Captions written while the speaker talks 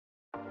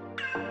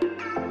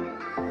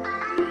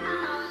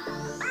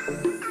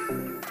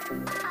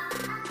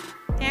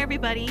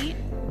everybody.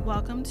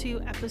 Welcome to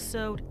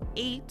episode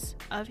 8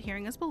 of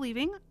Hearing is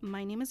Believing.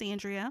 My name is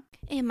Andrea.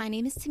 And my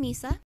name is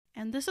Tamisa.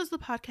 And this is the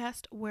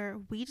podcast where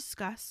we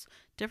discuss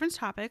different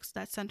topics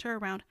that center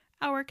around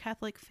our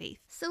Catholic faith.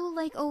 So,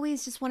 like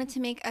always, just wanted to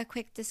make a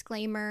quick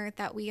disclaimer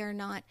that we are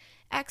not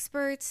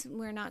experts,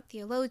 we're not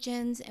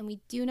theologians, and we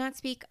do not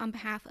speak on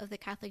behalf of the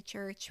Catholic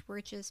Church. We're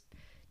just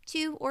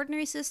two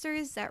ordinary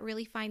sisters that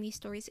really find these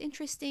stories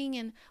interesting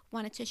and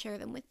wanted to share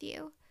them with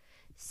you.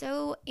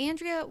 So,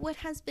 Andrea, what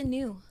has been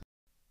new?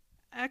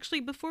 Actually,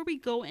 before we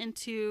go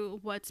into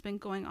what's been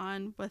going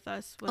on with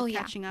us,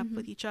 catching up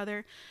with each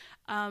other,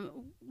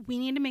 we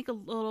need to make a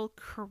little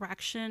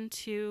correction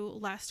to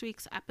last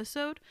week's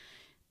episode.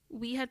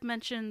 We had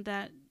mentioned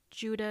that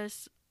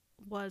Judas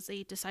was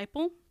a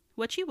disciple,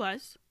 which he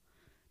was,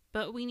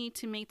 but we need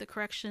to make the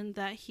correction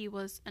that he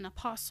was an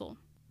apostle.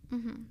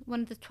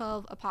 One of the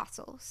 12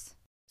 apostles.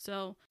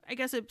 So I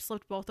guess it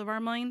slipped both of our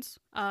minds,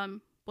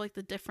 like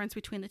the difference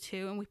between the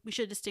two, and we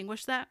should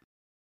distinguish that.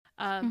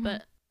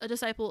 But a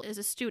disciple is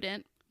a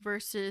student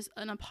versus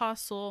an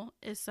apostle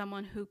is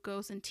someone who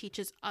goes and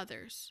teaches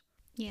others.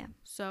 Yeah.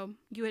 So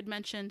you had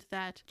mentioned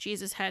that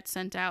Jesus had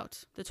sent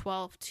out the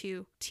 12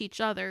 to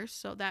teach others,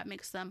 so that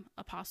makes them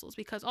apostles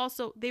because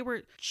also they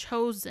were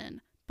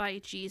chosen by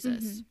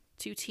Jesus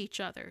to teach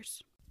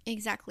others.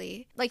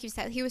 Exactly. Like you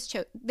said,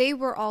 they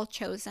were all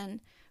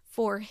chosen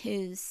for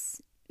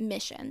his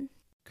mission.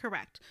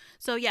 Correct.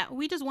 So yeah,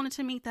 we just wanted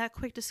to make that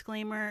quick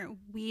disclaimer.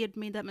 We had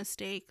made that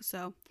mistake,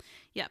 so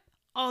yep,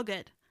 all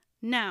good.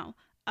 Now,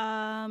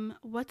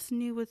 what's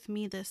new with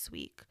me this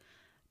week?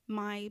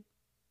 My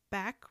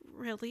back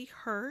really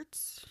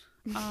hurts.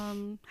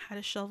 Had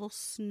to shovel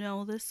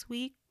snow this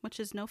week, which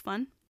is no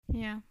fun.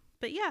 Yeah.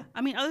 But yeah,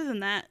 I mean, other than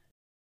that,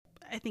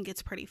 I think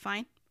it's pretty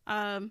fine.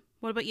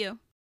 What about you?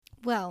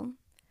 Well,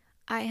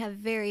 I have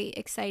very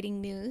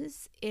exciting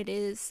news. It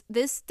is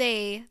this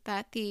day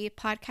that the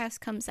podcast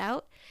comes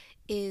out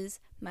is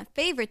my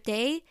favorite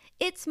day.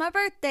 It's my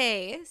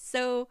birthday.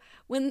 So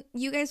when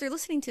you guys are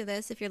listening to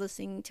this, if you're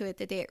listening to it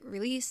the day it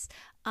released,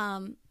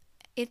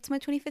 it's my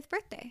 25th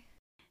birthday.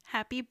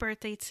 Happy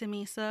birthday,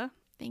 Tamisa.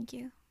 Thank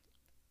you.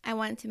 I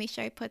wanted to make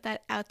sure I put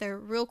that out there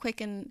real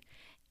quick and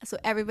so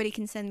everybody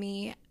can send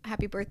me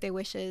happy birthday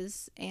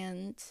wishes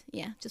and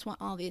yeah, just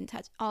want all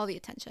the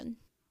attention.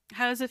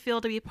 How does it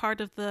feel to be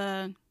part of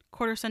the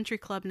quarter century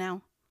club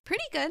now?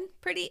 Pretty good.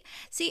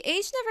 See,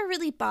 age never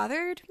really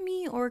bothered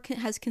me or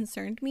has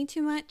concerned me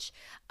too much,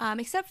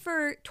 except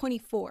for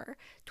 24.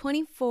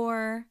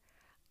 24,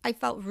 I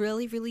felt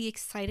really, really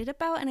excited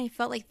about, and I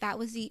felt like that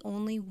was the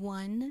only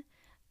one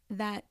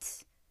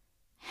that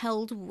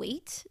held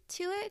weight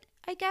to it,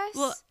 I guess.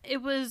 Well,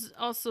 it was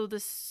also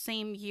the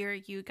same year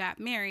you got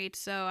married,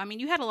 so, I mean,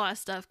 you had a lot of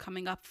stuff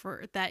coming up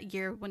for that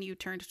year when you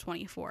turned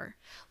 24.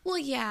 Well,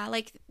 yeah,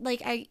 like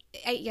I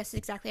yes,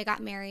 exactly, I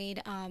got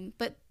married,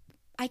 but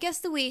I guess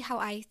the way how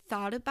I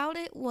thought about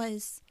it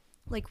was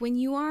like when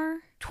you are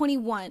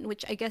 21,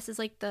 which I guess is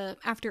like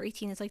after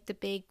 18 is like the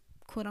big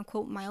quote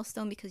unquote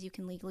milestone because you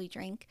can legally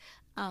drink.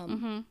 But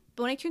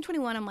when I turned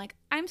 21, I'm like,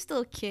 I'm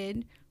still a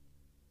kid.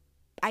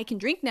 I can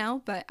drink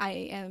now, but I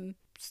am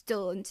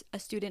still a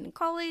student in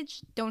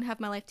college, don't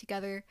have my life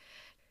together.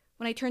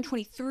 When I turned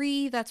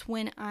 23, that's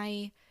when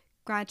I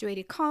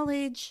graduated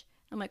college.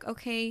 I'm like,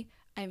 okay,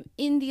 I'm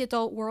in the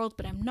adult world,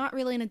 but I'm not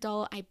really an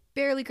adult. I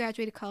barely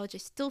graduated college. I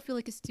still feel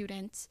like a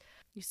student.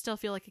 You still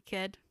feel like a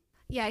kid?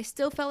 Yeah, I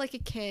still felt like a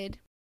kid.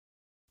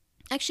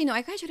 Actually, no,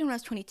 I graduated when I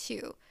was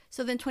 22.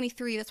 So then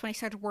 23, that's when I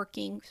started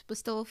working, was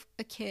still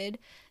a kid.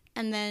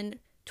 And then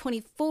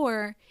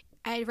 24,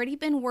 I had already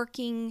been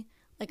working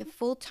like a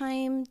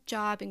full-time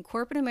job in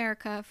corporate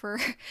America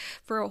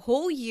for a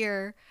whole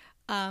year.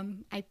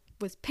 I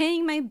was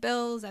paying my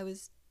bills. I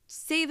was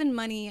saving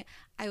money.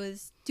 I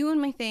was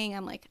doing my thing.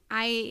 I'm like,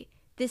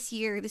 this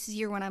is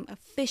year when I'm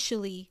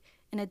officially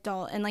an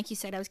adult. And like you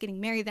said, I was getting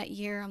married that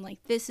year. I'm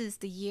like, this is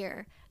the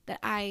year that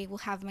I will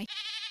have my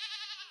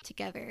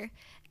together.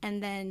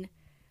 And then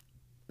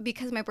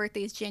because my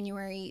birthday is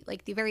January,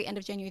 like the very end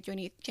of January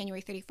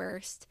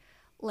 31st,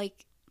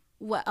 like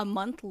a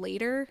month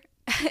later,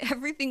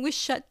 everything was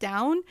shut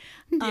down.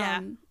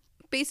 Yeah.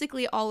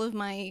 Basically all of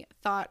my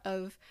thought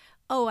of,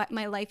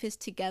 my life is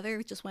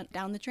together just went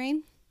down the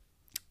drain.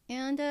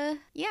 And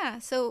yeah,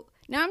 so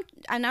now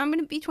I'm going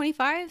to be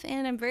 25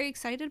 and I'm very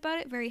excited about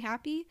it, very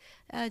happy.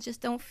 Just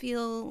don't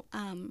feel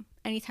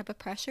any type of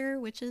pressure,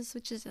 which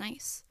is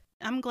nice.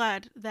 I'm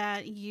glad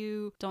that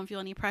you don't feel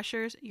any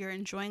pressures. You're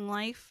enjoying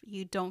life.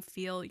 You don't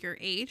feel your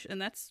age,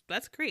 and that's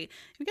great.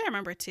 You gotta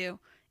remember too,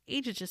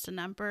 age is just a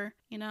number.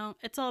 You know,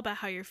 it's all about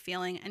how you're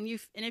feeling, and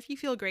if you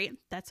feel great,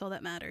 that's all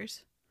that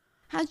matters.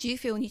 How did you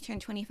feel when you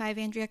turned 25,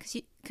 Andrea?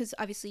 Because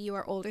obviously you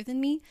are older than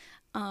me.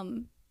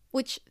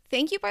 Which,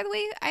 thank you, by the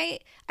way. I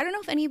don't know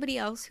if anybody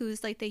else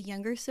who's like the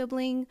younger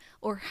sibling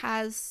or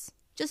has,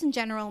 just in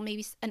general,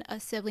 maybe a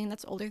sibling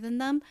that's older than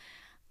them.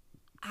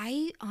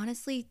 I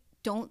honestly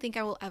don't think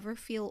I will ever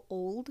feel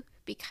old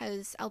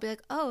because I'll be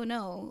like, oh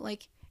no,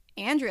 like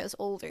Andrea's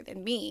older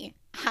than me.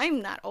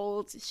 I'm not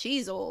old.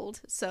 She's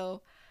old.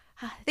 So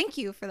Thank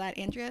you for that,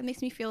 Andrea. It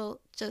makes me feel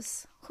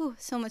just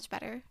so much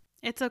better.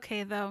 It's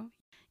okay, though.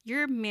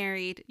 You're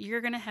married.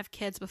 You're going to have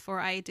kids before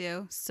I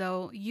do.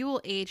 So you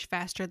will age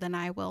faster than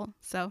I will.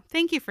 So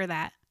thank you for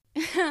that.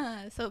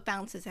 So it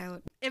balances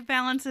out. It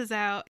balances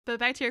out. But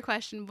back to your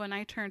question, when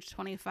I turned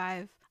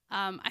 25,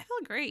 I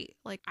felt great.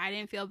 Like, I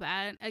didn't feel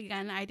bad.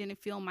 Again, I didn't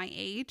feel my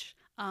age.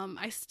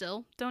 I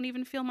still don't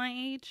even feel my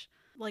age.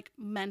 Like,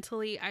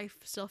 mentally, I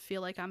still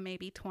feel like I'm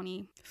maybe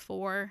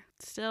 24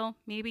 still,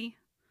 maybe.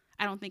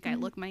 I don't think I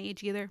look my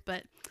age either,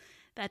 but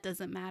that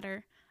doesn't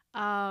matter.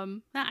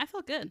 I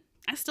felt good.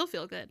 I still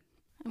feel good.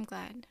 I'm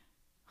glad.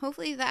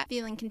 Hopefully that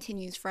feeling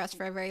continues for us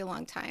for a very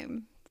long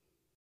time.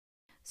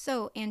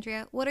 So,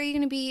 Andrea, what are you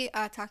going to be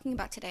talking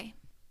about today?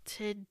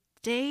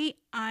 Today,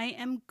 I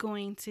am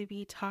going to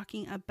be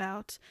talking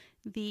about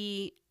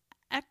the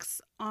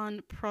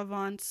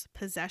Aix-en-Provence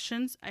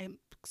possessions.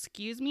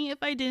 Excuse me if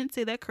I didn't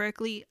say that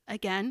correctly.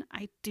 Again,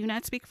 I do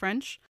not speak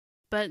French,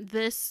 but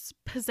this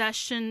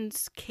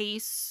possessions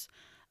case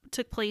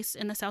took place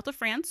in the south of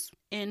France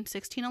in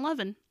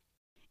 1611.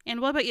 And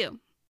what about you?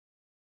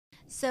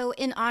 So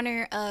in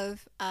honor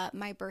of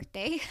my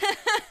birthday,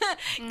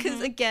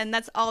 because again,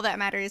 that's all that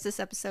matters this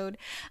episode,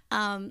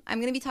 I'm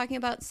going to be talking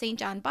about St.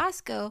 John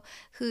Bosco,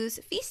 whose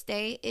feast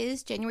day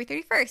is January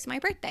 31st, my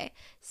birthday.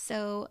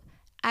 So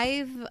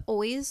I've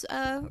always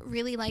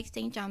really liked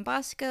St. John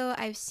Bosco.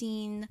 I've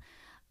seen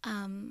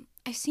a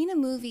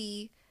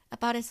movie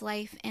about his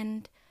life,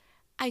 and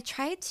I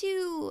tried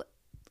to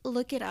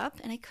look it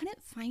up, and I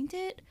couldn't find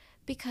it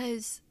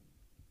because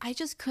I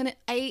just couldn't.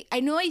 I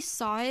know I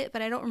saw it,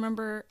 but I don't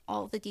remember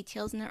all the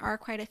details, and there are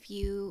quite a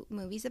few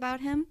movies about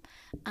him.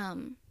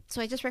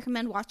 So I just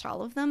recommend watch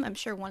all of them. I'm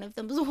sure one of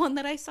them is the one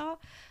that I saw.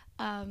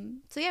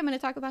 So yeah, I'm going to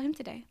talk about him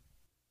today.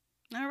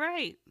 All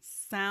right.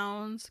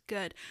 Sounds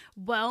good.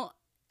 Well,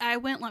 I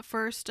went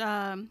first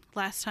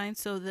last time,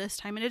 so this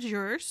time it is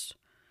yours.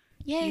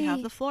 Yay. You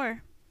have the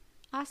floor.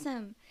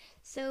 Awesome.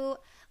 So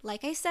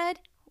like I said,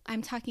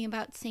 I'm talking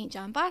about St.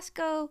 John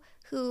Bosco,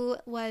 who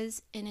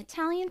was an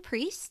Italian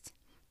priest,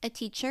 a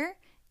teacher,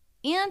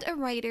 and a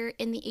writer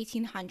in the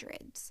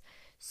 1800s.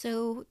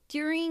 So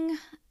during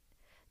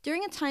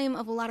a time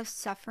of a lot of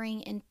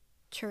suffering in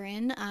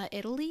Turin,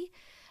 Italy,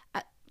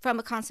 from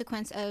a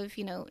consequence of,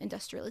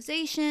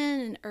 industrialization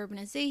and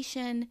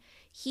urbanization,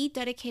 he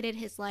dedicated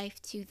his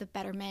life to the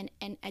betterment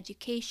and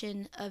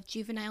education of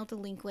juvenile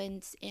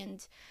delinquents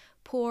and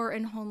poor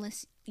and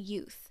homeless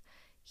youth.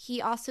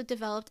 He also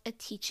developed a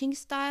teaching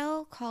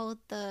style called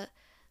the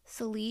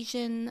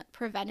Salesian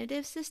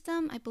Preventative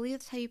System, I believe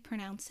that's how you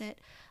pronounce it,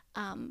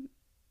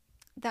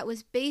 that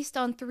was based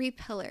on 3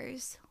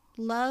 pillars: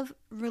 love,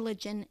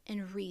 religion,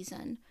 and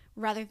reason,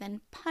 rather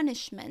than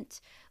punishment,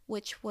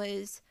 which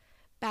was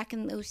back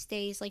in those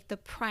days like the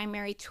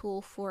primary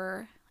tool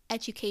for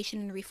education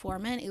and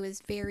reformment. It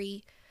was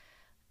very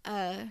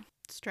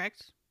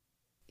strict.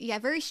 Yeah,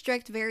 very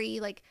strict,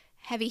 very like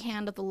heavy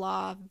hand of the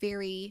law,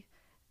 very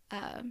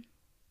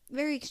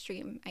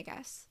extreme, I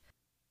guess.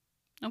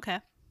 Okay.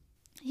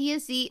 He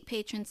is the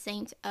patron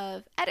saint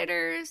of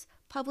editors,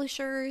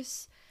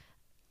 publishers,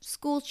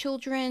 school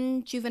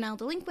children, juvenile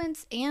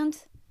delinquents, and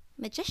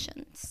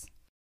magicians.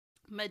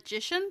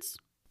 Magicians?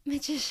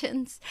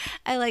 Magicians.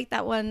 I like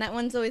that one. That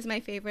one's always my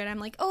favorite. I'm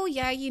like, oh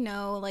yeah,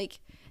 like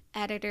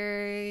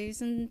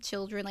editors and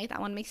children, like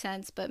that one makes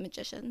sense, but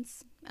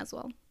magicians as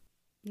well.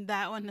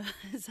 That one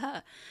is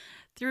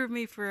threw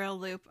me for a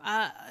loop.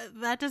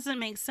 That doesn't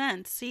make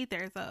sense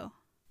either, though.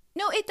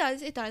 No, it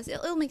does. It does.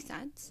 It'll make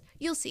sense.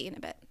 You'll see in a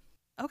bit.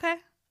 Okay.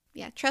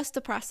 Yeah, trust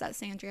the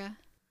process, Andrea.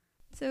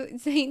 So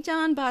St.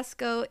 John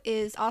Bosco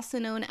is also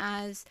known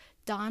as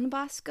Don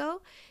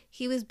Bosco.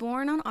 He was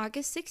born on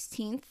August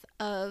 16th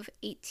of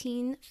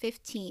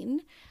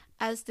 1815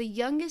 as the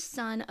youngest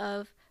son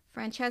of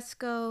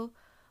Francisco.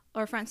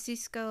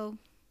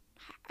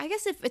 I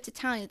guess if it's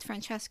Italian, it's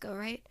Francesco,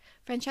 right?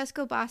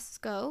 Francesco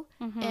Bosco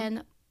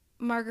and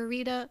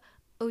Margherita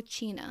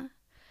Occhina,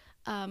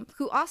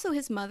 who also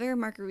his mother,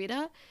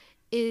 Margherita,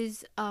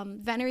 is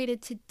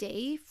venerated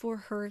today for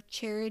her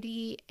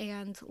charity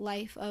and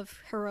life of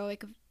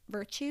heroic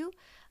virtue.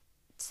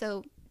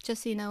 So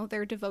just so you know,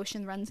 their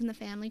devotion runs in the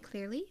family,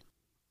 clearly.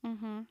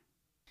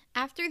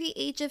 After the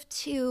age of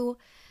 2,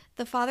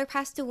 the father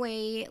passed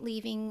away,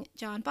 leaving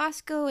John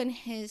Bosco and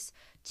his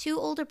 2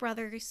 older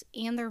brothers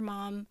and their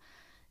mom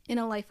in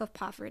a life of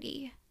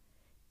poverty.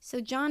 So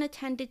John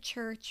attended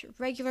church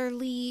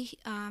regularly,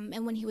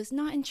 and when he was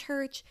not in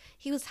church,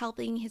 he was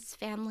helping his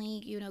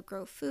family,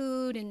 grow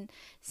food and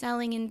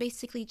selling and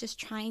basically just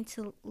trying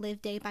to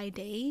live day by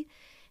day.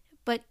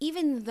 But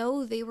even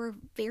though they were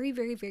very,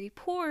 very, very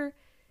poor,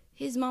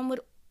 his mom would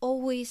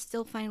always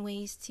still find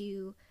ways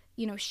to,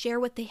 share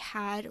what they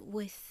had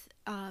with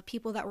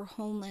people that were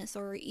homeless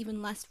or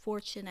even less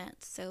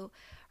fortunate. So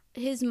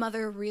his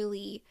mother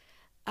really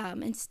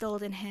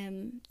instilled in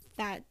him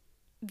that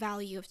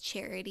value of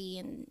charity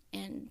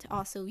and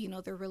also,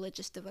 the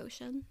religious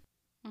devotion.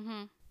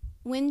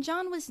 When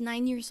John was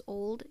 9 years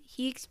old,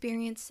 he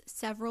experienced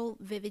several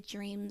vivid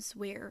dreams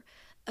where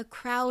a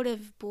crowd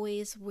of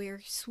boys were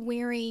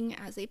swearing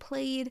as they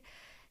played,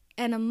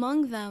 and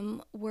among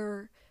them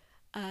were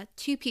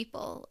two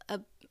people,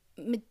 a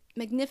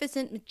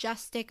magnificent,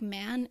 majestic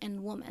man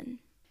and woman.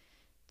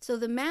 So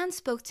the man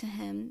spoke to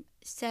him,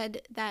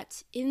 said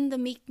that in the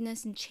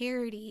meekness and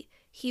charity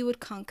he would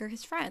conquer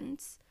his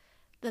friends.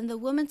 Then the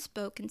woman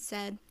spoke and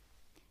said,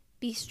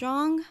 "Be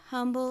strong,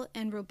 humble,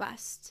 and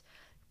robust.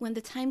 When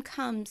the time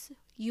comes,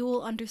 you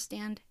will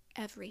understand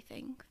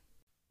everything."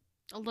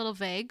 A little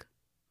vague.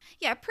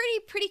 Yeah,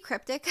 pretty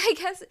cryptic. I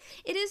guess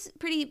it is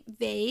pretty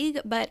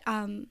vague, but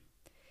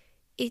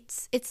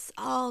it's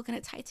all gonna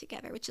tie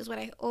together, which is what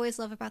I always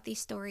love about these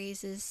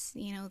stories. Is,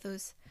 you know,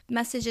 those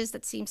messages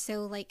that seem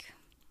so like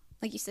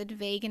you said,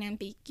 vague and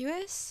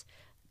ambiguous,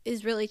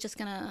 is really just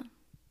gonna.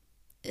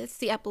 It's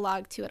the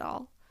epilogue to it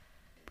all.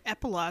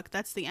 Epilogue.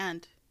 That's the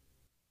end.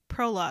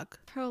 Prologue.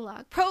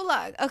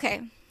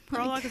 Okay.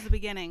 Prologue is the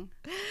beginning.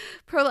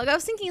 Prologue. I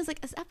was thinking, is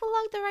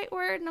epilogue the right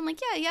word? And I'm like,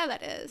 yeah,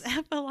 that is.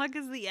 Epilogue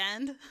is the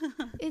end.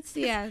 It's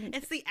the end.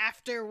 It's the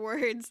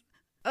afterwards.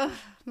 Oh,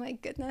 my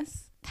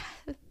goodness.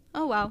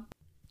 Oh, wow.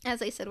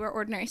 As I said, we're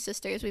ordinary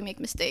sisters. We make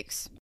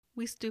mistakes.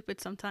 We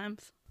stupid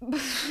sometimes.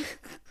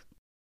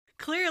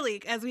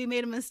 Clearly, as we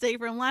made a mistake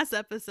from last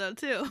episode,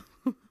 too.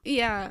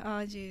 Yeah.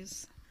 Oh,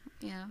 jeez.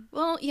 Yeah.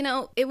 Well, you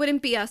know, it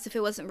wouldn't be us if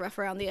it wasn't rough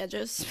around the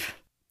edges.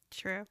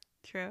 True.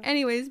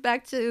 Anyways,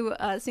 back to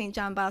St.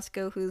 John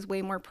Bosco, who's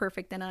way more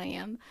perfect than I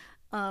am.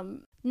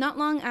 Not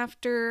long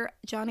after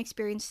John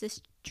experienced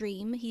this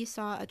dream, he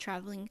saw a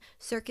traveling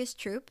circus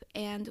troupe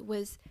and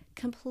was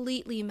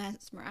completely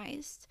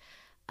mesmerized.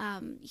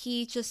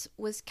 He just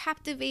was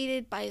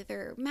captivated by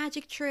their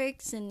magic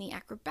tricks and the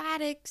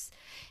acrobatics,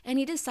 and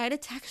he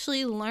decided to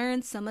actually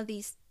learn some of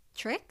these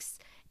tricks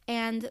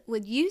and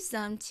would use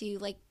them to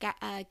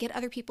get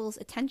other people's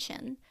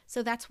attention.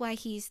 So that's why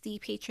he's the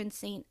patron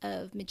saint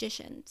of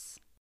magicians.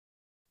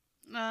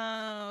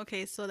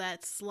 Okay, so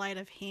that sleight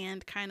of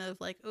hand kind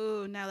of like,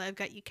 oh, now that I've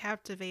got you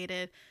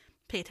captivated,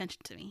 pay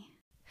attention to me.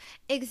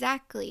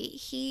 Exactly.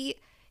 He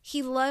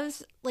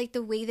loves like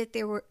the way that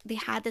they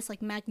had this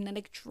like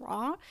magnetic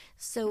draw.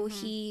 So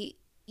he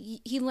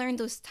learned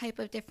those type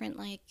of different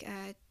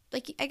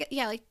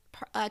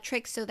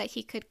tricks so that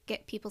he could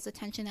get people's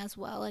attention as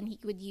well, and he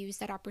would use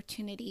that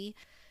opportunity.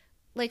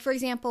 Like, for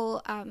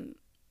example,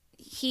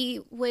 he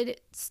would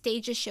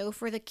stage a show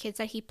for the kids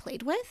that he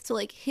played with, so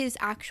like his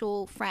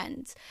actual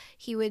friends.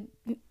 He would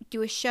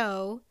do a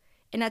show,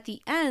 and at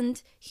the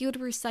end he would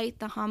recite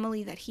the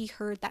homily that he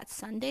heard that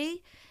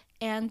Sunday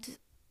and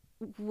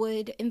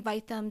would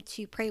invite them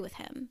to pray with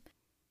him.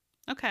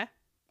 Okay,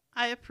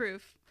 I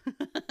approve.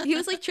 He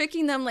was like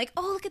tricking them, like,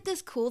 "Oh, look at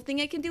this cool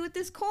thing I can do with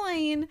this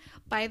coin.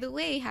 By the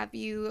way, have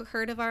you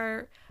heard of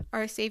our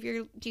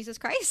Savior Jesus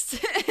Christ?"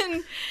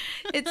 And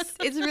it's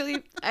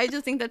really, I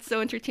just think that's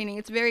so entertaining.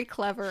 It's very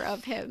clever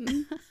of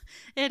him.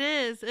 It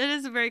is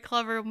a very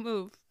clever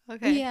move.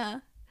 Okay.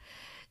 Yeah.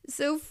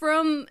 So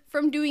from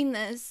doing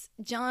this,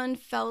 John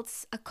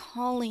felt a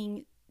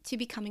calling to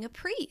becoming a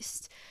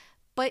priest.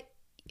 But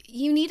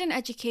you need an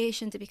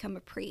education to become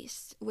a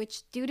priest,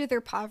 which due to their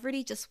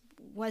poverty just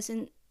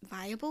wasn't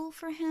viable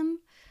for him.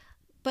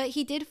 But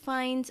he did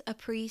find a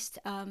priest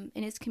in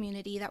his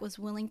community that was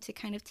willing to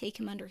kind of take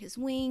him under his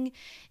wing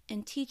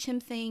and teach him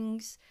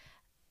things.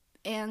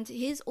 And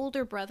his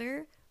older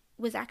brother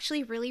was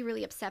actually really,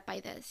 really upset by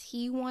this.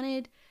 He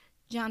wanted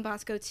John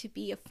Bosco to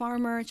be a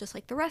farmer just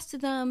like the rest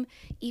of them,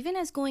 even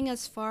as going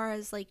as far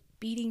as like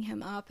beating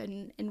him up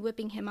and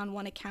whipping him on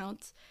one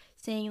account,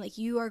 saying like,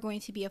 "You are going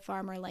to be a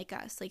farmer like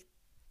us, like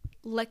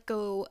let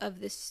go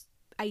of this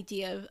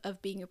idea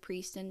of being a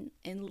priest and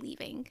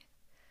leaving."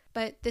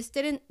 But this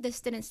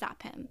didn't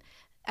stop him.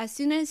 As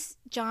soon as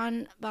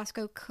John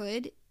Bosco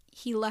could,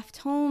 he left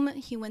home.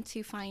 He went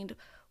to find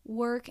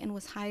work and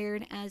was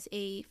hired as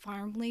a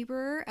farm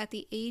laborer at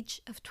the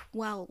age of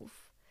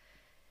 12.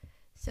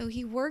 So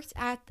he worked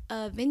at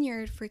a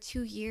vineyard for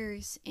 2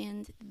 years,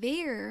 and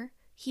there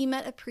he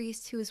met a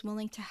priest who was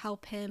willing to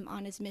help him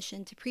on his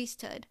mission to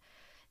priesthood.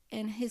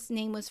 And his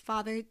name was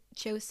Father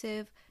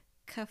Joseph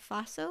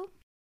Cafasso.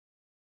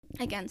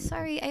 Again,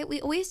 sorry,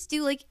 we always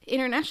do like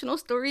international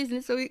stories,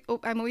 and so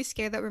I'm always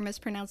scared that we're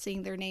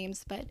mispronouncing their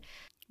names, but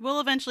we'll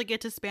eventually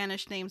get to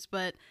Spanish names,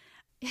 but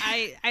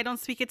I don't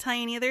speak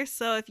Italian either,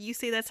 so if you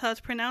say that's how it's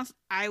pronounced,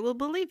 I will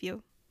believe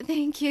you.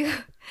 Thank you.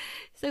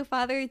 So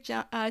Father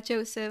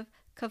Joseph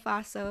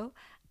Cafasso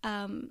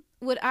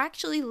would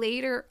actually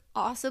later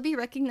also be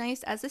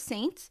recognized as a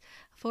saint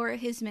for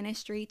his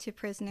ministry to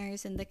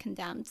prisoners and the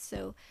condemned.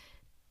 So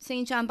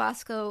St. John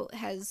Bosco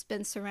has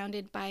been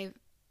surrounded by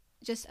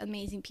just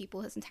amazing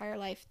people his entire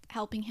life,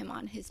 helping him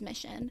on his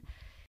mission.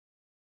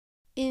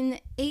 In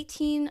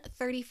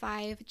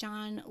 1835,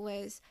 John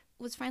was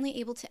finally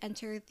able to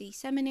enter the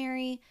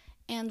seminary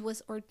and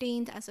was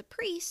ordained as a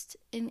priest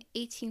in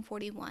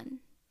 1841.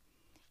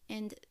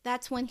 And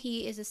that's when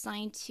he is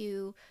assigned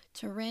to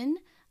Turin,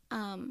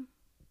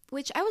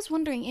 which I was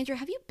wondering, Andrew,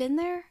 have you been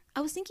there?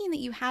 I was thinking that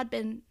you had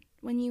been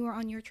when you were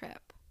on your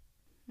trip.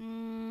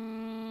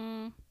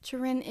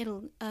 Turin,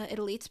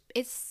 Italy.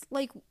 It's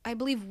like, I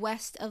believe,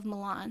 west of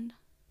Milan.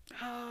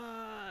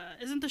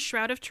 Isn't the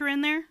Shroud of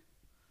Turin there?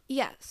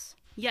 Yes.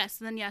 Yes,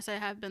 then yes, I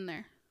have been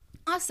there.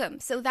 Awesome.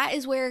 So that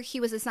is where he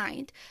was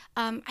assigned.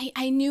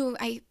 I knew,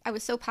 I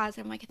was so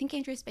positive. I'm like, I think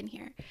Andrew's been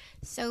here.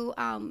 So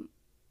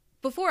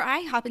before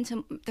I hop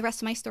into the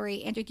rest of my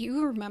story, Andrew, do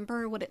you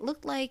remember what it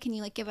looked like? Can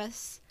you like give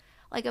us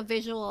like a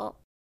visual?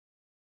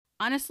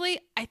 Honestly,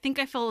 I think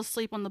I fell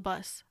asleep on the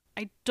bus.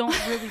 I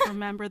don't really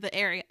remember the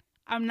area.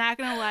 I'm not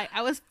going to lie.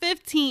 I was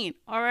 15,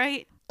 all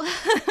right?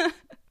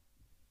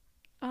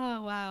 Oh,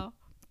 wow.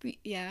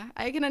 Yeah,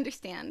 I can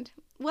understand.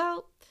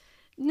 Well,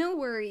 no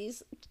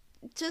worries.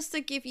 Just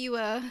to give you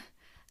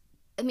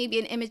maybe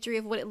an imagery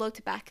of what it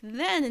looked back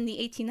then in the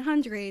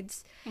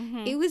 1800s,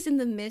 it was in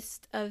the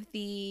midst of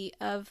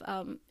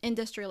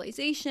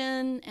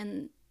industrialization,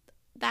 and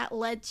that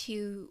led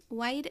to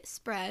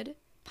widespread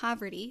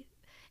poverty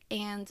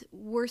and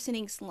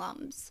worsening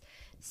slums.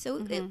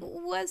 So it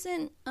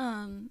wasn't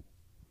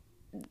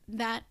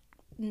that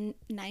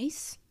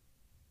nice,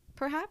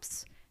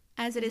 perhaps,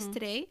 as it is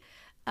today.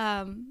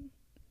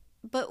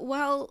 But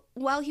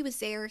while he was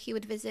there, he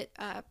would visit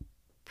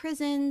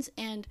prisons,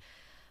 and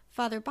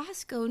Father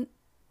Bosco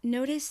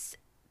noticed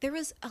there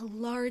was a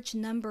large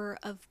number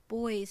of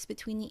boys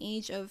between the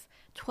age of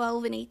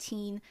 12 and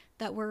 18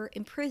 that were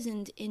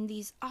imprisoned in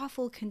these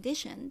awful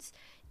conditions,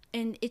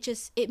 and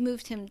it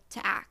moved him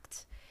to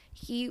act.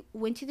 He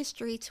went to the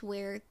streets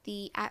where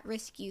the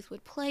at-risk youth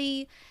would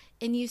play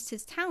and used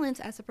his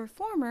talents as a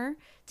performer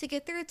to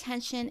get their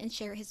attention and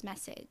share his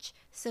message.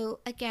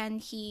 So again,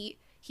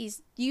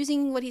 he's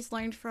using what he's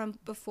learned from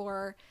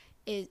before,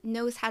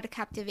 knows how to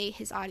captivate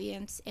his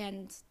audience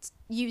and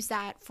use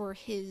that for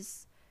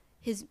his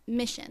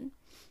mission,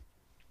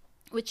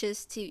 which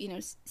is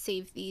to,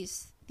 save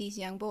these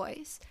young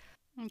boys.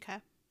 Okay.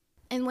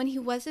 And when he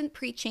wasn't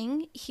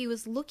preaching, he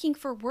was looking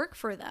for work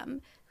for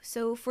them.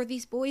 So for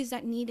these boys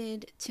that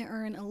needed to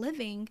earn a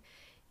living,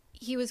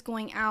 he was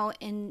going out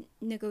and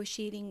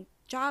negotiating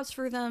jobs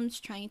for them,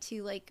 trying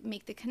to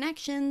make the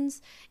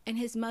connections. And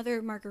his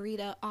mother,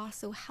 Margarita,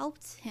 also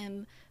helped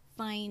him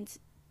find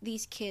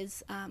these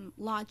kids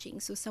lodging,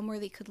 so somewhere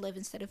they could live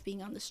instead of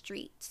being on the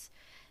streets.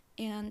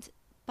 And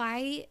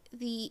by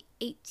the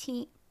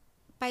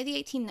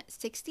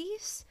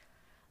 1860s,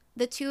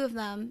 the two of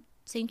them,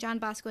 St. John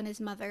Bosco and his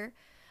mother,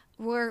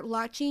 were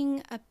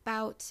lodging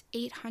about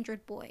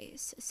 800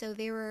 boys. So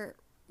they were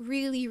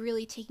really,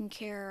 really taking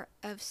care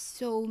of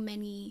so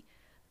many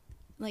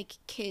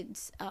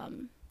kids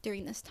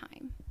during this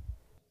time.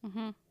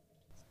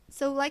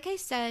 So like I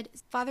said,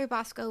 Father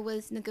Bosco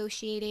was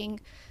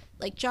negotiating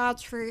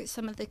jobs for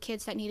some of the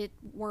kids that needed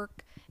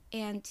work,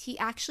 and he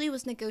actually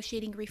was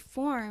negotiating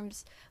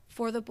reforms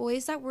for the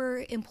boys that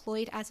were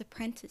employed as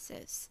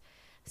apprentices.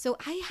 So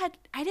I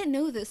didn't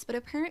know this, but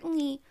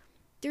apparently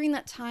during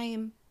that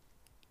time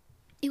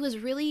it was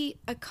really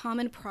a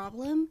common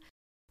problem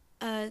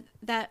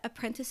that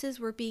apprentices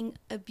were being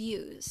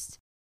abused.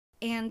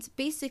 And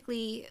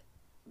basically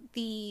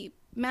the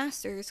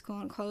masters,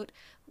 quote unquote,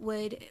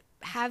 would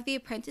have the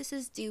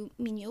apprentices do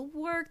menial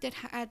work that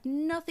had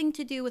nothing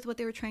to do with what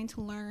they were trying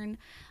to learn,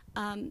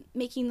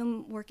 making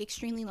them work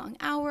extremely long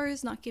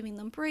hours, not giving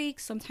them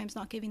breaks, sometimes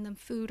not giving them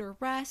food or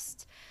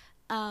rest,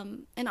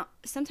 and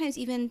sometimes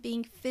even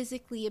being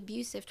physically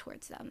abusive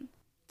towards them.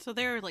 So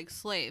they were like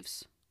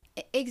slaves.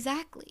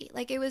 Exactly.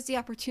 It was the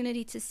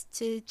opportunity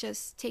to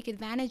just take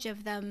advantage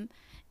of them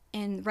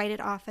and write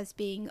it off as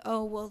being,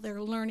 oh, well,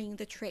 they're learning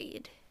the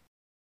trade.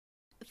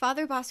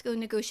 Father Bosco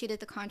negotiated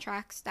the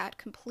contracts that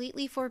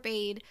completely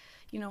forbade,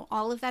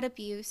 all of that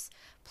abuse,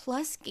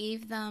 plus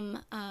gave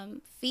them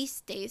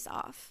feast days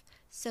off,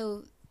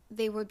 so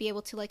they would be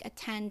able to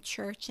attend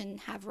church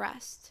and have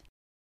rest.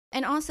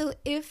 And also,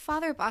 if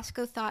Father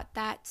Bosco thought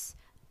that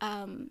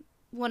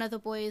one of the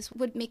boys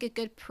would make a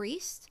good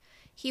priest,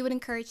 he would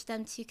encourage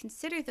them to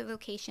consider the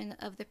vocation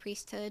of the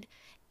priesthood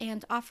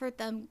and offered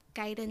them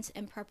guidance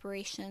and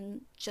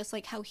preparation, just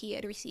like how he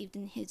had received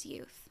in his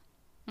youth.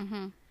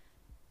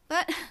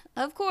 But,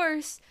 of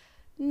course,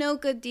 no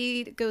good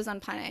deed goes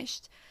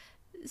unpunished.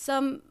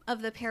 Some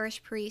of the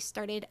parish priests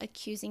started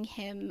accusing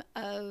him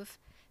of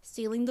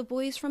stealing the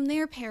boys from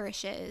their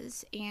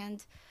parishes,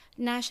 and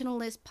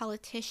nationalist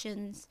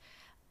politicians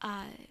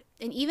and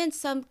even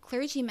some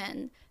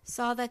clergymen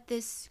saw that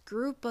this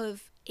group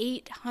of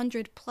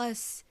 800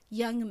 plus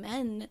young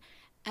men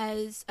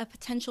as a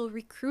potential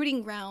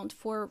recruiting ground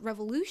for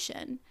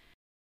revolution.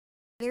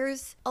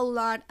 There's a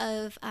lot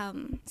of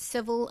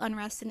civil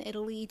unrest in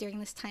Italy during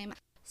this time.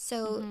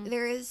 So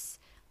there is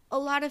a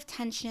lot of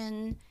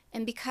tension.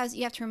 And because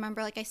you have to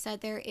remember, like I said,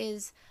 there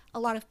is a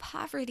lot of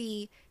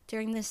poverty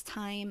during this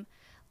time,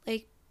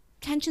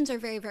 tensions are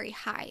very, very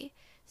high.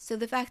 So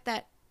the fact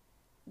that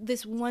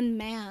this one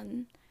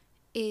man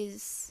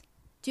is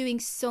doing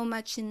so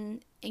much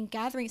in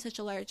gathering such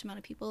a large amount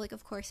of people,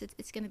 of course,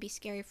 it's going to be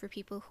scary for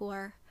people who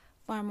are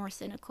far more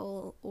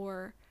cynical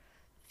or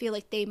feel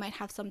like they might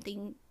have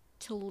something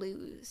to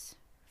lose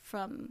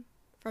from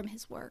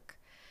his work.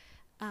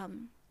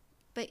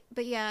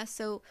 But yeah,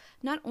 so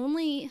not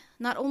only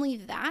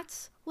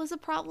that was a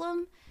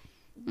problem,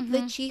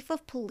 the chief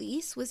of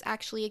police was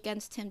actually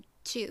against him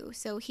too.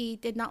 So he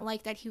did not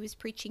like that he was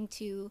preaching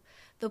to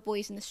the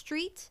boys in the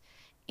street,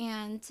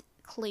 and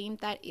claimed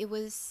that it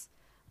was,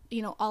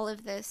 all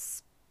of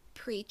this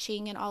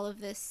preaching and all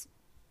of this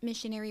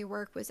missionary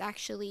work was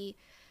actually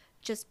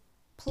just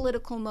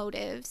political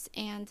motives,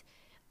 and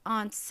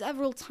on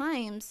several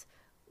times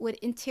would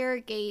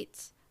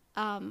interrogate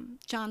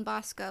John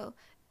Bosco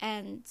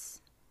and,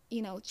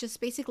 just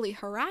basically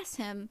harass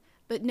him,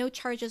 but no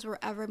charges were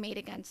ever made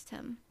against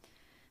him.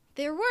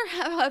 There were,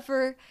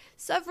 however,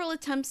 several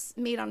attempts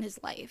made on his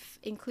life,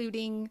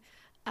 including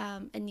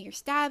a near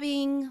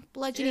stabbing,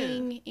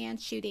 bludgeoning,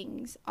 and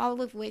shootings,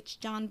 all of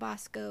which John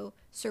Bosco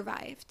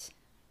survived.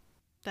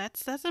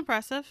 That's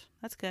impressive.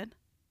 That's good.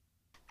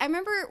 I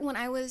remember when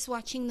I was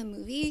watching the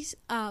movies,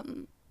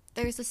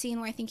 there's a scene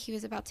where I think he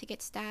was about to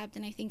get stabbed,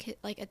 and I think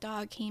a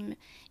dog came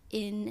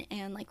in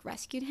and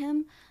rescued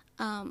him,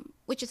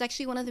 which is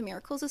actually one of the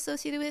miracles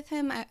associated with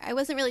him. I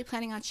wasn't really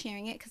planning on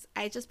sharing it because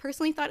I just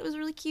personally thought it was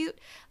really cute,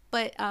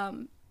 but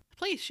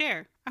please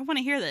share. I want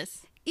to hear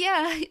this.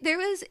 Yeah, there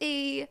was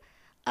a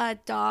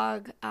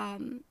dog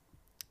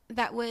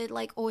that would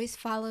always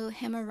follow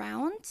him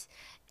around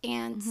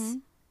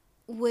and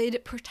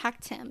would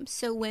protect him.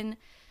 So when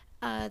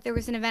there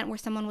was an event where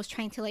someone was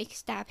trying to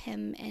stab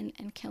him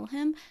and kill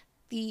him,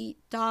 the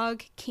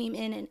dog came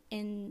in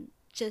and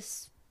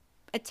just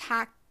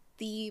attacked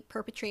the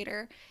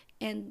perpetrator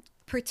and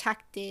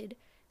protected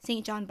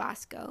St. John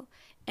Bosco.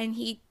 And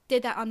he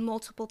did that on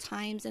multiple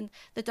times, and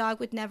the dog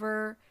would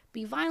never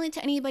be violent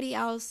to anybody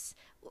else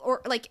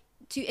or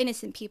to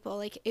innocent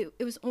people. It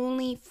was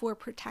only for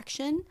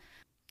protection.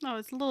 Oh,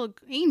 it's a little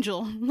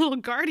angel, little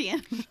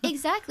guardian.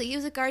 Exactly. He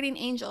was a guardian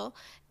angel,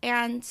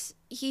 and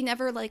he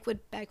never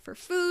would beg for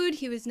food.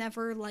 He was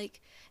never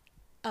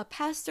a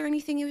pest or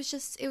anything. It was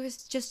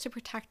just to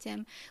protect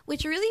him,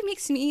 which really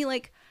makes me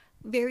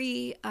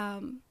very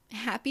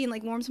happy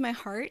and warms my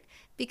heart,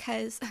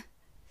 because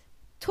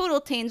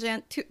total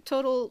tangent,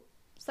 total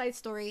side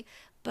story,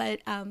 but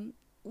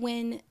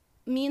when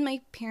me and my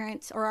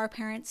parents, or our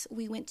parents,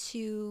 we went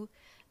to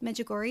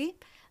Medjugorje,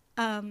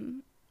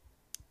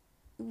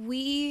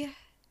 we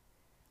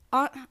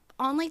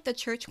on the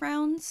church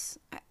grounds,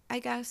 I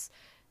guess,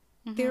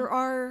 there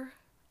are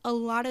a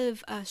lot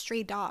of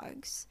stray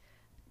dogs.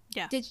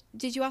 Yeah.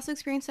 Did you also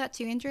experience that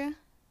too, Andrea?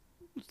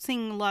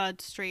 Seeing a lot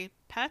of stray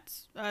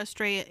pets,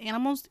 stray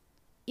animals.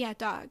 Yeah,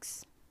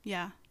 dogs.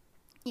 Yeah.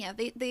 Yeah,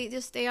 they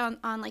just stay on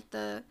by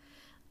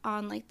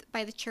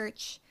the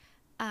church.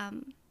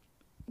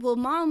 Well,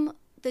 Mom,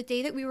 the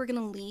day that we were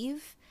gonna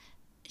leave,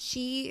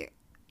 she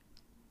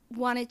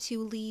wanted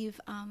to leave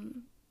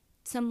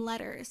some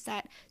letters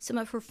that some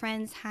of her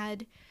friends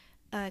had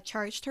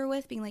charged her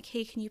with, being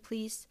hey, can you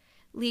please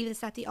leave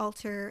this at the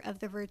altar of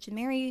the Virgin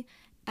Mary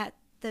at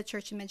the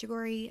church in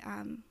Medjugorje,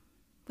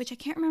 which I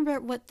can't remember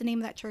what the name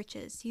of that church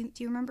is. Do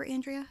you remember,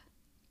 Andrea?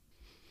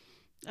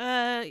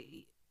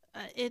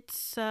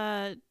 It's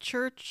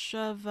Church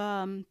of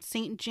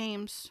St.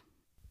 James.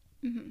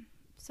 Mm-hmm.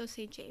 So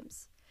St.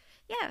 James.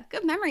 Yeah,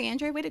 good memory,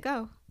 Andrea. Way to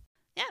go.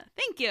 Yeah,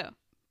 thank you.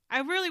 I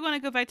really want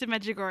to go back to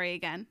Medjugorje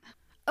again.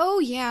 Oh,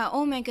 yeah.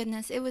 Oh, my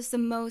goodness. It was the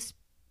most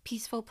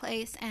peaceful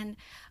place. And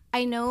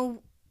I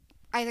know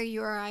either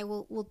you or I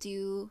will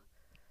do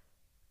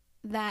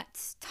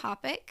that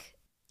topic.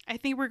 I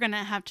think we're going to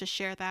have to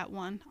share that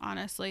one,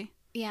 honestly.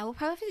 Yeah, we'll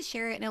probably have to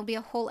share it, and it'll be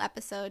a whole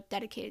episode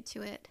dedicated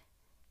to it.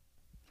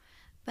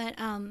 But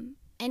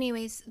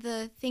anyways,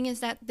 the thing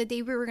is that the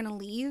day we were going to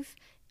leave,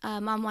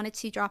 Mom wanted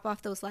to drop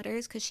off those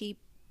letters because she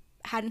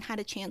hadn't had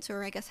a chance,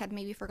 or I guess had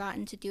maybe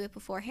forgotten to do it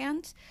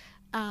beforehand.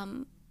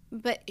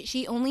 But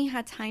she only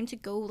had time to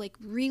go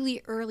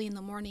really early in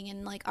the morning,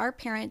 and our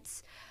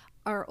parents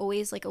are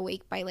always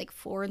awake by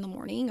 4 in the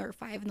morning or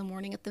 5 in the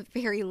morning at the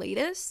very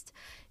latest.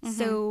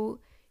 So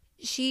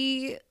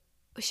she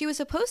was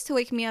supposed to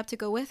wake me up to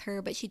go with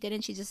her, but she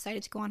didn't. She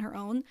decided to go on her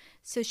own.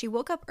 So she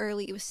woke up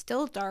early. It was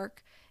still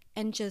dark,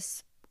 and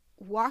just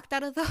walked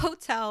out of the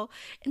hotel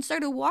and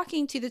started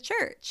walking to the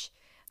church,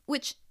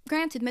 which,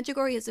 granted,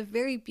 Medjugorje is a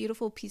very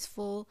beautiful,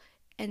 peaceful,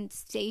 and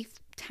safe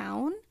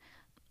town.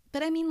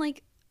 But I mean,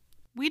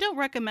 we don't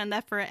recommend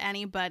that for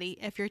anybody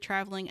if you're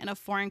traveling in a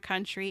foreign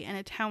country in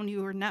a town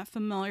you are not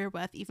familiar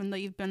with, even though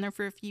you've been there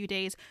for a few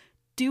days.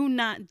 Do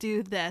not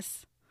do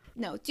this.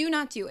 No, do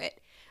not do it.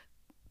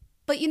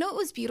 But you know what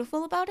was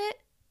beautiful about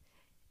it?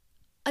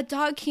 A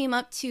dog came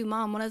up to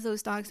Mom, one of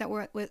those dogs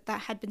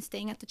that had been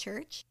staying at the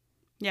church.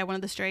 Yeah, one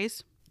of the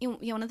strays.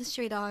 Yeah, one of the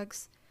stray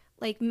dogs.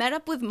 Met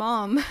up with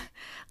Mom,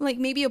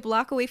 maybe a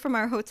block away from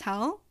our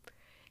hotel,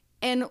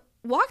 and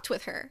walked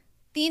with her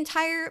the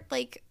entire,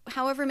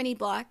 however many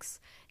blocks.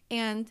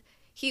 And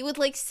he would,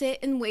 sit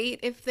and wait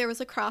if there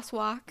was a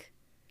crosswalk,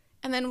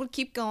 and then would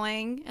keep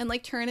going and,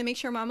 turn and make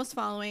sure Mom was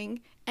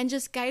following, and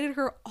just guided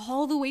her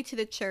all the way to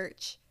the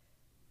church.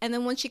 And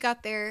then once she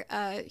got there,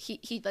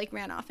 he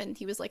ran off, and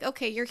he was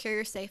okay, you're here,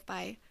 you're safe,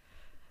 bye.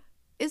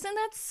 Isn't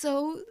that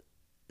so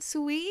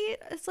sweet.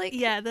 It's like,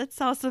 yeah,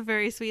 that's also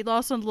very sweet.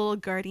 Also a little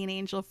guardian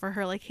angel for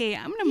her. Like, hey,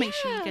 I'm going to make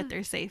sure you get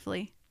there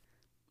safely.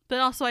 But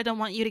also, I don't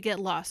want you to get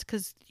lost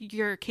because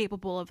you're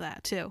capable of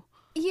that too.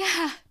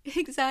 Yeah,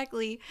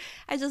 exactly.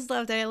 I just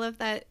loved it. I love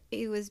that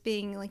it was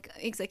being like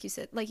you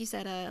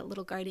said, a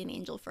little guardian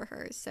angel for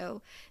her.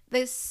 So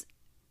this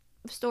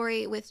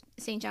story with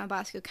St. John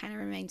Bosco kind of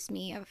reminds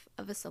me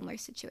of a similar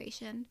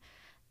situation.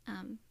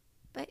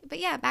 But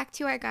yeah, back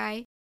to our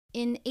guy.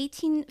 In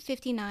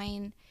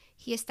 1859,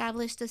 he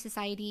established the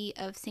Society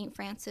of St.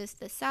 Francis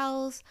de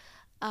Sales,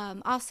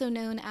 also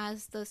known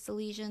as the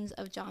Salesians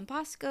of John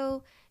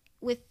Bosco,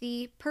 with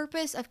the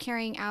purpose of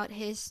carrying out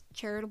his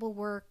charitable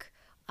work,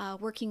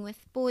 working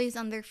with boys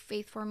on their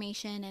faith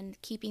formation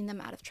and keeping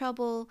them out of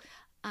trouble.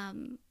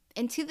 And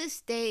to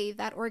this day,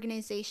 that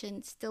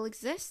organization still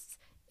exists.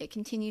 It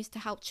continues to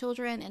help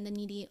children and the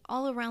needy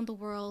all around the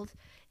world.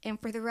 And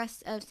for the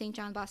rest of St.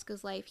 John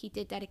Bosco's life, he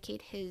did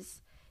dedicate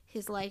his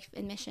life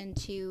and mission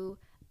to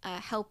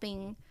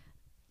helping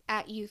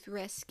at youth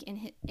risk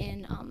in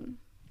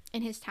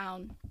his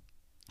town.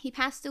 He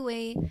passed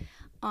away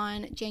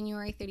on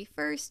January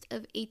 31st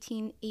of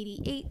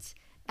 1888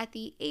 at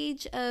the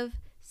age of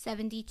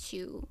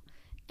 72.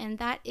 And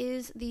that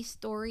is the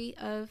story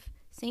of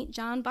St.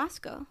 John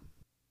Bosco.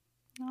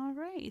 All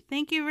right.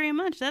 Thank you very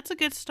much. That's a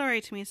good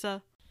story,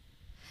 Tamisa.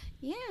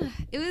 Yeah,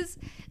 it's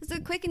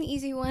a quick and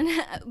easy one,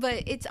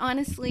 but it's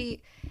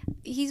honestly,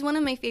 he's one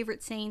of my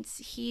favorite saints.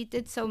 He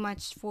did so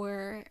much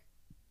for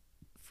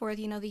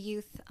the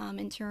youth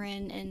in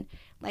Turin, and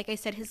like I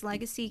said, his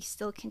legacy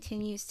still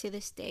continues to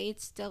this day.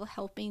 It's still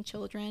helping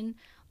children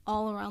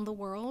all around the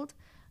world,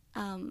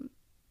 and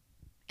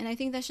I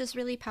think that's just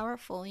really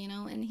powerful,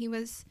 and he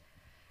was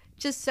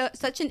just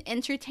such an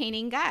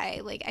entertaining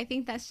guy. Like, I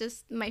think that's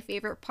just my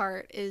favorite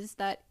part, is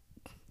that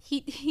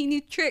he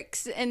knew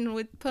tricks and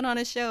would put on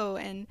a show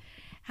and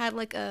had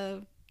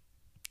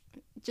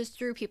just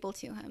drew people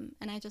to him,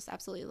 and I just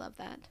absolutely love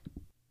that.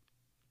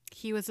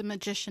 He was a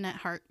magician at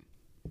heart.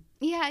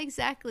 Yeah,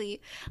 exactly.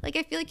 Like,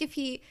 I feel like if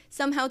he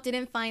somehow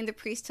didn't find the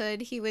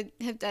priesthood, he would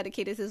have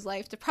dedicated his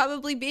life to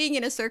probably being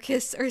in a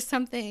circus or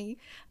something.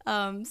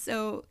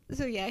 So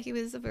yeah, he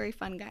was a very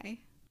fun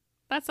guy.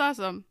 That's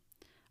awesome.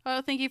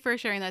 Oh, thank you for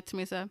sharing that,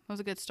 Tamisa. That was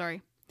a good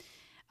story.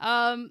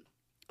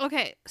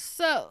 Okay,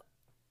 so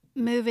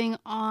moving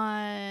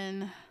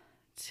on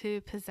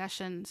to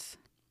possessions.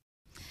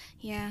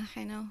 Yeah,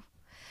 I know.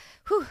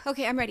 Whew,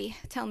 okay, I'm ready.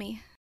 Tell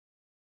me.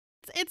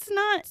 It's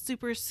not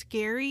super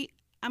scary.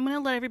 I'm going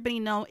to let everybody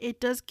know it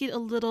does get a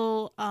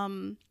little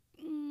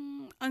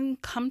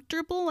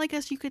uncomfortable, I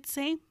guess you could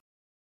say.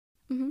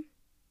 Mm-hmm.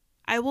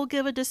 I will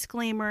give a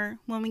disclaimer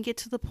when we get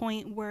to the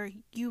point where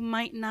you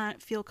might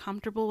not feel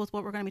comfortable with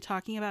what we're going to be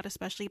talking about,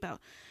 especially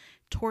about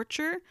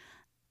torture.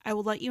 I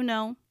will let you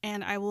know,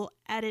 and I will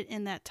edit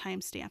in that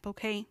timestamp,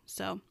 okay?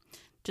 So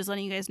just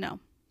letting you guys know.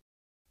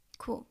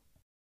 Cool.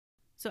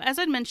 So as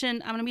I'd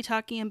mentioned, I'm going to be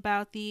talking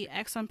about the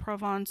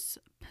Aix-en-Provence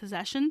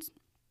possessions.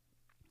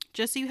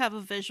 Just so you have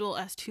a visual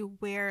as to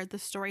where the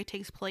story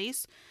takes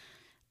place,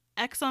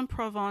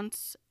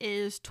 Aix-en-Provence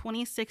is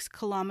 26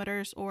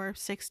 kilometers or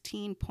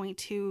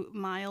 16.2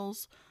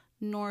 miles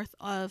north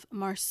of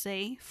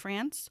Marseille,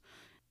 France.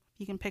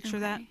 You can picture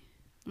that?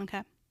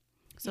 Okay.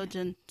 So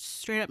yeah.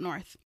 Straight up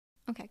north.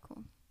 Okay,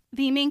 cool.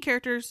 The main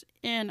characters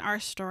in our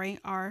story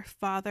are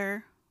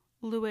Father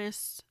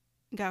Louis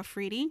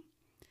Gaufridi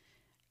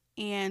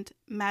and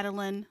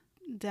Madeleine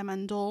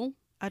Demandol.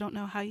 I don't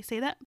know how you say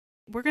that.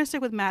 We're going to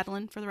stick with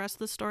Madeleine for the rest of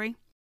the story.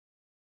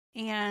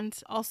 And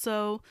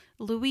also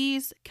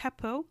Louise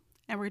Capot,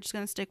 and we're just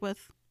going to stick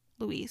with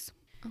Louise.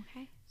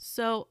 Okay.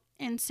 So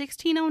in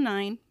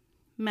 1609,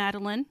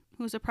 Madeleine,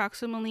 who's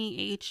approximately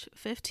age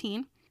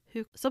 15,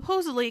 who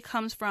supposedly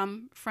comes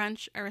from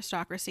French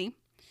aristocracy,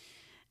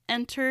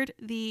 entered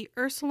the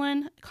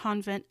Ursuline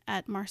convent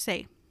at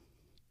Marseille.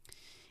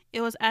 It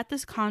was at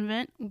this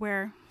convent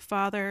where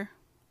Father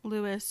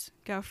Louis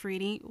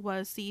Gaufridi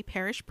was the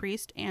parish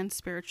priest and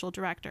spiritual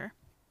director.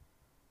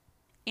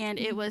 And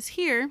it was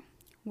here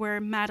where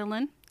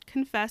Madeleine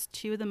confessed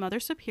to the Mother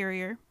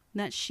Superior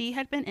that she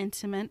had been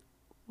intimate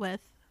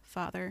with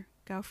Father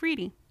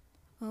Gaufridi.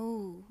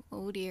 Oh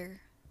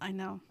dear. I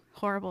know,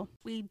 horrible.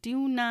 We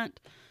do not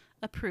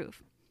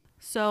approve.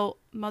 So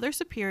Mother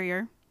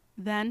Superior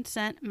then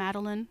sent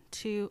Madeleine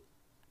to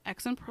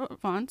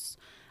Aix-en-Provence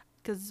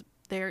because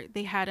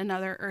they had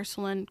another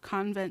Ursuline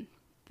convent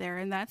there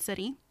in that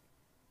city.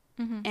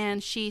 Mm-hmm.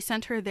 And she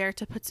sent her there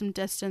to put some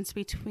distance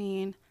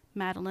between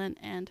Madeleine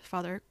and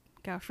Father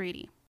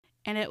Gaufridi.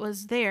 And it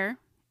was there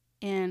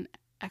in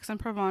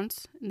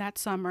Aix-en-Provence that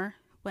summer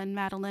when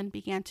Madeleine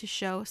began to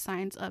show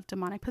signs of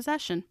demonic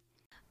possession.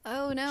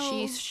 Oh no.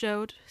 She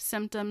showed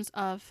symptoms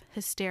of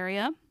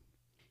hysteria.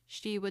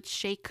 She would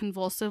shake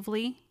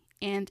convulsively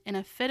and in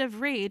a fit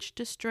of rage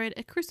destroyed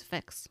a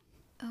crucifix.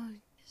 Oh,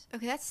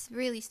 okay, that's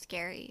really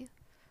scary.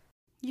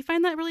 You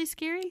find that really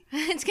scary?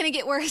 It's gonna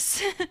get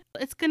worse.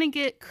 It's gonna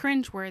get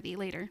cringeworthy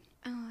later.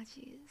 Oh,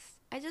 jeez.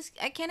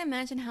 I can't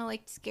imagine how,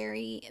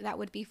 scary that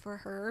would be for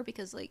her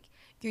because,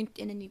 you're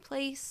in a new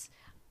place.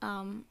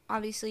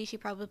 Obviously, she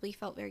probably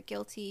felt very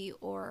guilty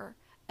or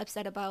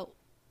upset about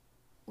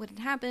what had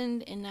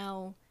happened, and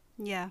now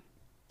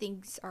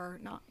things are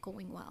not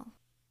going well.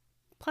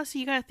 Plus,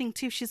 you gotta think,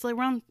 too, she's like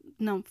around,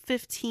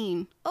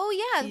 15. Oh,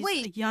 yeah, she's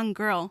wait. a young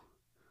girl.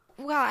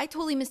 Wow, I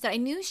totally missed that. I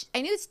knew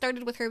it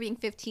started with her being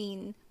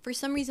 15. For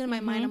some reason in my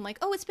mind, I'm like,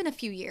 oh, it's been a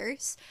few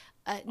years.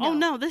 No. Oh,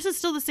 no, this is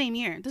still the same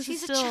year.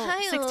 She's still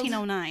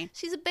 1609.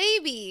 She's a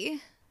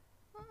baby.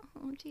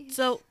 Oh, geez.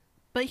 So,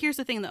 but here's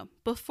the thing, though.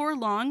 Before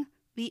long,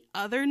 the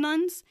other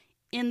nuns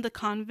in the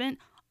convent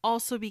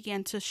also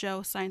began to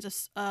show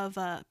signs of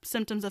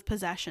symptoms of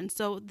possession.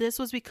 So this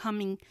was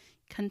becoming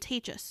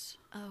contagious.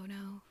 Oh,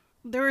 no.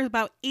 There were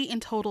about 8 in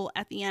total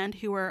at the end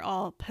who were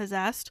all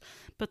possessed,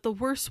 but the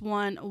worst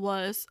one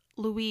was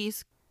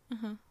Louise.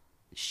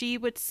 She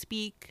would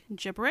speak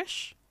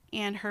gibberish,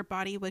 and her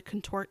body would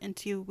contort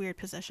into weird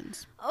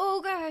positions.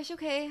 Oh gosh,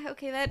 okay.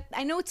 That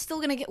I know it's still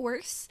gonna get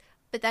worse,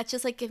 but that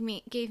just like gave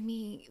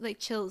me like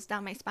chills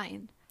down my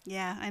spine.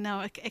 Yeah, I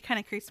know. It kind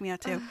of creeps me out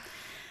too.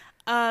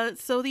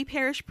 So the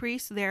parish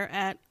priest there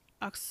at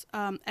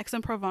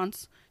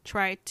Aix-en-Provence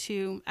tried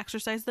to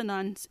exorcise the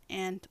nuns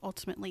and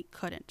ultimately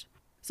couldn't.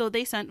 So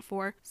they sent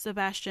for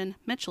Sebastian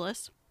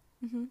Michaelis.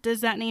 Does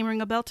that name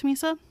ring a bell to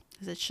Misa?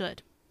 Because it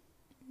should.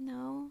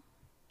 No.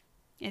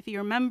 If you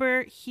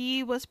remember,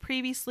 he was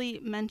previously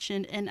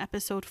mentioned in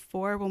episode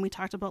 4 when we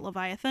talked about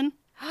Leviathan.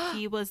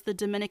 He was the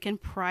Dominican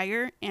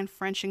prior and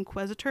French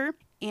inquisitor.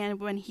 And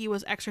when he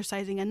was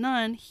exorcising a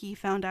nun, he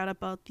found out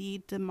about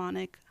the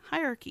demonic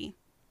hierarchy.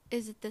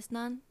 Is it this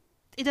nun?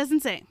 It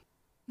doesn't say.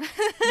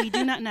 We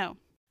do not know.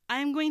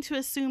 I'm going to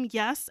assume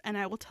yes, and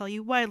I will tell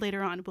you why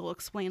later on. We'll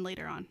explain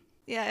later on.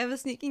 Yeah, I have a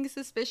sneaking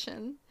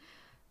suspicion.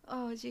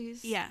 Oh, jeez.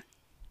 Yeah.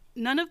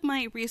 None of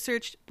my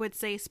research would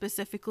say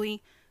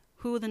specifically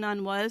who the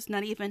nun was.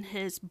 Not even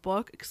his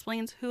book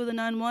explains who the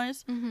nun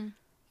was.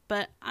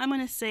 But I'm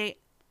going to say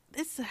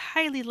it's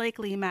highly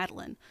likely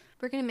Madeleine.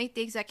 We're going to make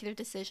the executive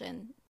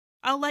decision.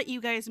 I'll let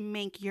you guys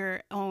make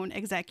your own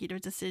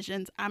executive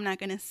decisions. I'm not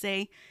going to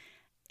say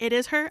it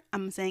is her.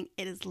 I'm saying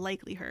it is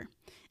likely her.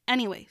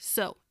 Anyway,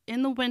 so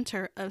in the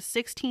winter of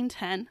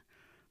 1610,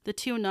 the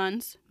 2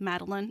 nuns,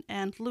 Madeleine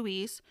and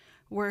Louise,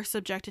 were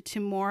subjected to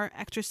more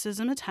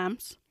exorcism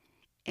attempts,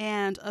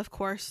 and of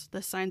course,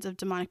 the signs of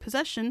demonic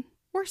possession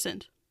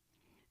worsened.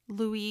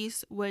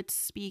 Louise would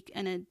speak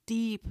in a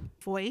deep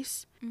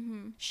voice.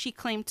 She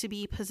claimed to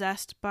be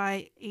possessed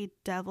by a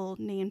devil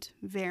named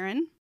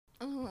Varan.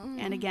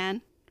 And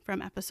again,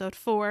 from episode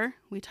 4,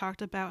 we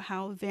talked about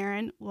how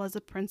Varan was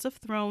a prince of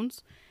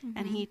thrones,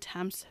 and he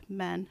tempts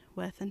men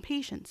with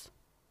impatience.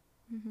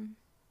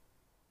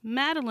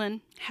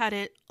 Madeleine had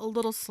it a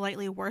little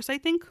slightly worse, I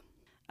think.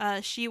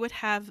 She would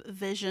have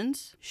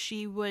visions.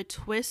 She would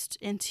twist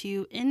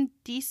into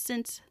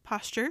indecent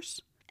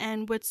postures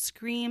and would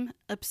scream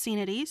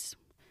obscenities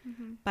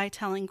by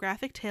telling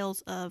graphic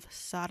tales of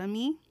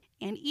sodomy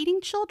and eating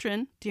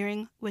children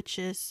during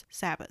witches'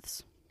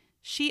 Sabbaths.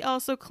 She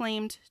also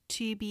claimed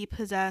to be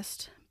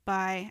possessed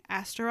by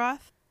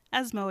Astaroth,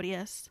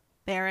 Asmodeus,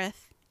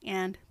 Berith,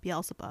 and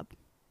Beelzebub.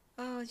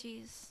 Oh,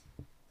 jeez.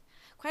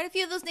 Quite a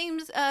few of those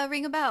names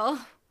ring a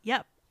bell.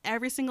 Yep.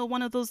 Every single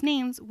one of those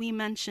names we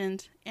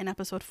mentioned in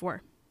episode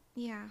 4.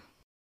 Yeah.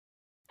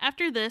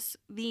 After this,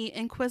 the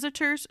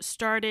inquisitors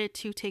started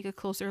to take a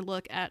closer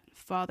look at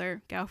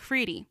Father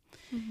Gaufridi.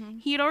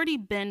 He had already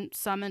been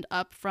summoned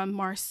up from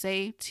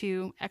Marseille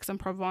to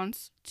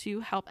Aix-en-Provence to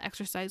help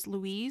exorcise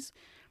Louise,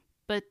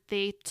 but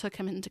they took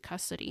him into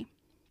custody.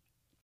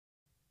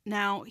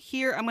 Now,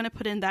 here I'm going to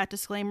put in that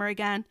disclaimer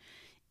again.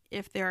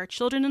 If there are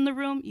children in the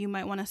room, you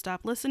might want to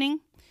stop listening.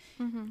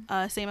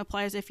 Same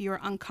applies if you're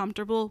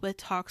uncomfortable with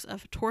talks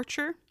of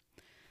torture.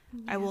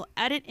 I will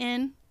edit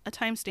in a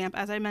timestamp,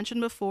 as I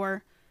mentioned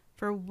before,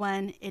 for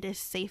when it is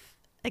safe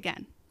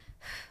again.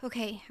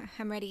 Okay,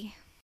 I'm ready.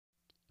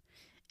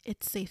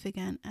 It's safe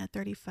again at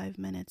 35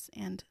 minutes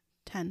and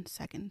 10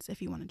 seconds if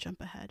you want to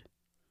jump ahead.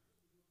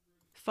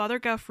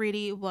 Father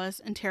Gaufridi was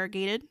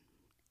interrogated,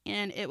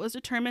 and it was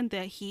determined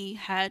that he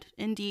had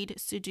indeed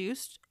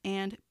seduced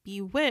and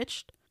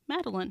bewitched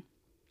Madeleine.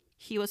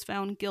 He was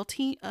found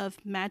guilty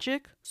of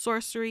magic,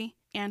 sorcery,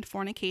 and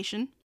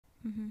fornication,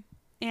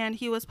 and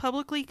he was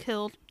publicly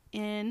killed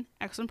in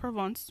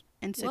Aix-en-Provence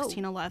in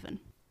 1611.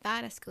 Whoa,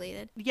 that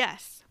escalated.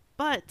 Yes,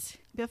 but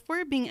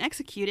before being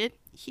executed,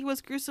 he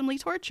was gruesomely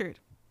tortured.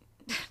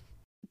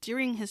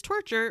 During his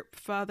torture,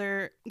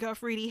 Father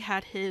Gaufridi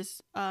had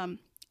his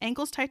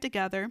ankles tied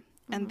together,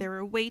 and there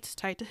were weights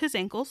tied to his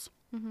ankles.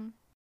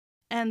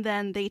 And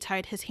then they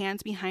tied his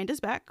hands behind his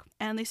back,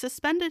 and they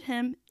suspended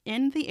him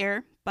in the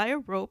air by a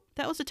rope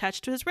that was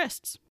attached to his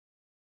wrists.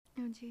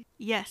 Oh, geez.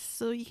 Yes,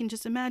 so you can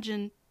just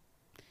imagine.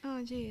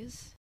 Oh,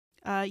 jeez.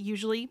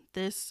 Usually,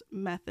 this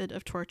method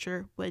of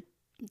torture would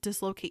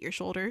dislocate your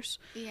shoulders.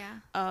 Yeah.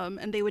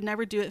 And they would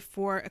never do it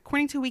for,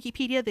 according to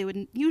Wikipedia, they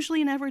would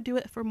usually never do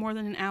it for more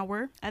than an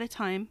hour at a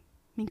time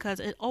because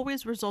it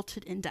always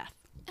resulted in death.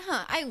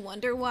 I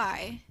wonder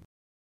why.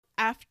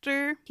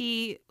 After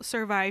he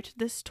survived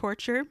this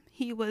torture,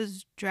 he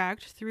was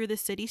dragged through the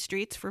city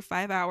streets for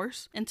 5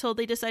 hours until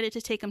they decided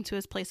to take him to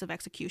his place of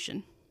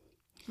execution.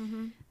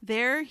 Mm-hmm.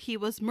 There, he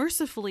was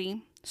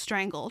mercifully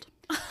strangled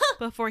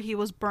before he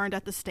was burned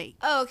at the stake.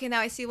 Oh, okay,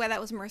 now I see why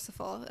that was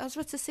merciful. I was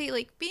about to say,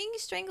 like, being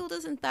strangled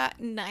isn't that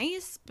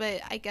nice,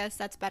 but I guess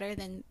that's better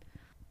than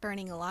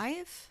burning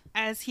alive.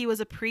 As he was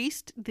a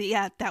priest,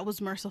 that was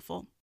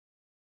merciful.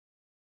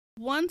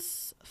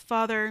 Once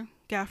Father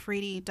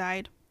Gaffredi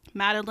died,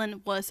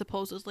 Madeleine was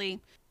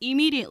supposedly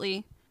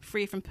immediately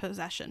free from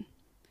possession.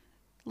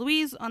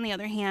 Louise, on the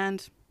other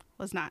hand,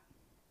 was not.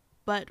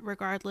 But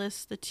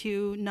regardless, the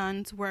two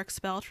nuns were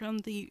expelled from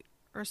the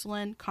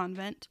Ursuline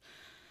convent.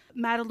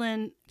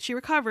 Madeleine, she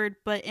recovered,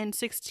 but in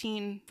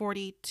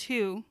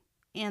 1642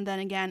 and then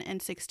again in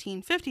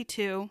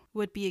 1652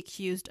 would be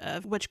accused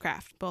of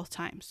witchcraft both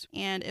times.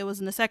 And it was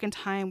in the second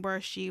time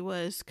where she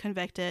was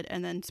convicted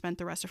and then spent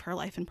the rest of her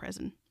life in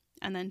prison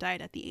and then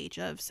died at the age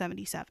of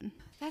 77.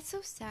 That's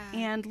so sad.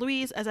 And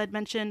Louise, as I'd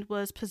mentioned,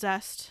 was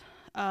possessed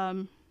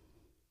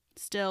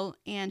still,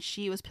 and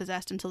she was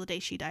possessed until the day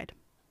she died.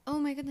 Oh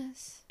my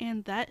goodness.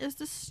 And that is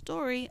the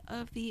story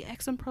of the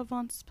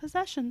Aix-en-Provence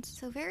possessions.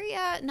 So very,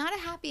 not a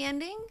happy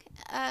ending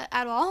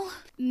at all.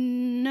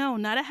 No,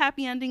 not a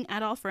happy ending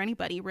at all for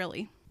anybody,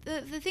 really.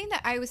 The thing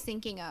that I was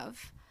thinking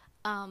of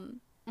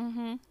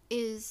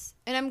is,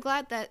 and I'm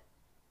glad that,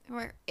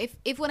 or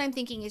if what I'm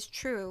thinking is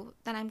true,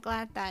 then I'm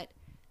glad that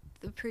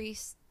the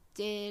priest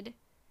did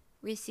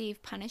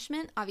receive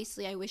punishment.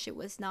 Obviously, I wish it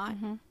was not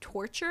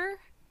torture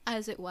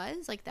as it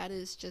was. Like, that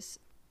is just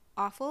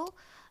awful.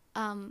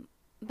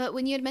 But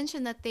when you had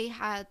mentioned that they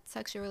had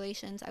sexual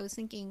relations, I was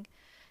thinking,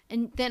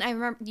 and then I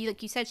remember,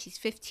 like you said, she's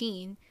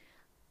 15.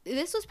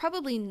 This was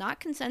probably not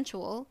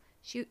consensual.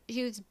 She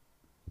was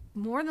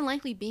more than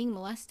likely being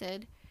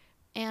molested,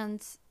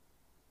 and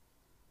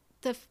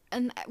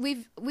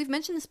we've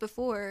mentioned this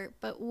before,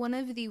 but one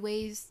of the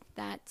ways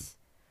that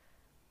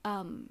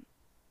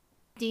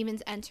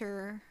demons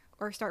enter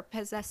or start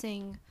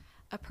possessing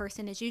a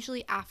person is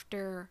usually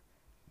after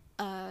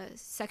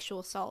sexual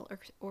assault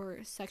or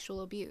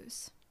sexual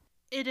abuse.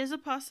 It is a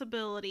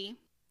possibility.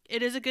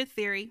 It is a good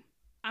theory.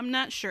 I'm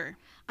not sure.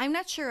 I'm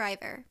not sure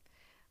either.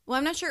 Well,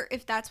 I'm not sure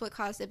if that's what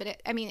caused it, but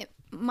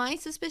my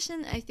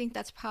suspicion, I think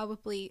that's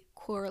probably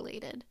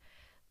correlated.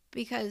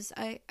 Because,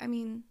 I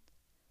mean,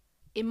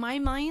 in my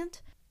mind,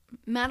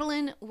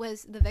 Madeleine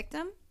was the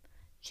victim.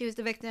 She was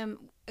the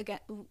victim, again,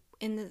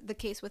 in the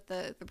case with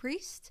the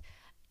priest.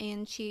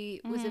 And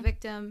she was a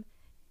victim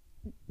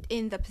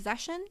in the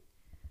possession.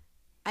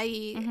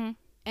 And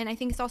I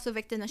think it's also a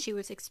victim that she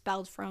was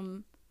expelled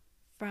from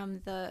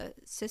the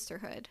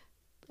sisterhood.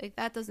 Like,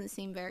 that doesn't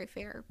seem very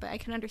fair, but I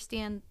can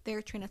understand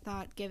their train of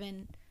thought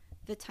given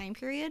the time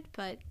period,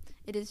 but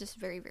it is just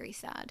very, very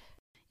sad.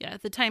 Yeah,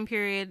 the time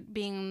period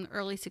being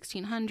early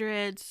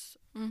 1600s,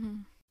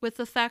 with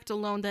the fact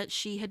alone that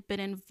she had been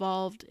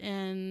involved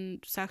in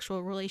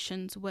sexual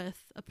relations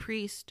with a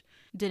priest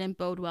didn't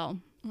bode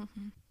well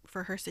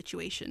for her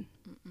situation.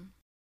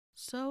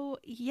 So,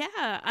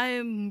 yeah,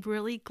 I'm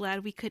really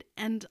glad we could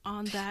end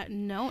on that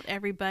note,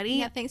 everybody.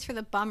 Yeah, thanks for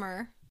the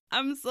bummer.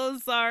 I'm so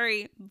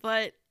sorry,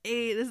 but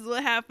hey, this is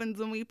what happens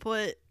when we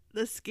put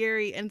the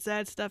scary and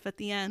sad stuff at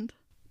the end.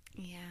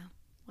 Yeah.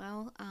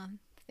 Well,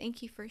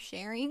 thank you for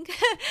sharing.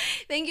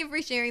 Thank you for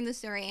sharing the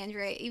story,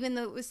 Andrea. Even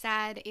though it was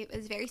sad, it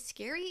was very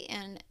scary,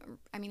 and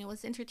I mean, it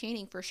was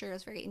entertaining for sure. It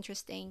was very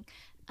interesting.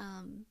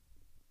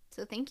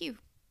 So thank you.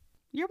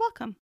 You're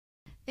welcome.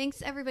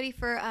 Thanks, everybody,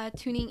 for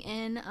tuning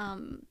in.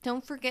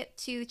 Don't forget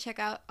to check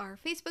out our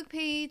Facebook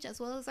page as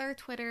well as our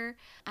Twitter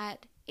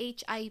at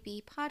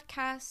HIB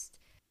Podcast.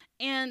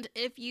 And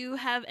if you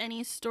have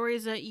any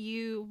stories that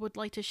you would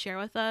like to share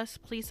with us,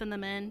 please send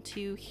them in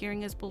to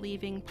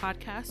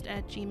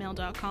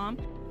hearingisbelievingpodcast@gmail.com.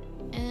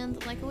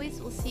 And like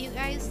always, we'll see you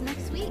guys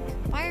next week.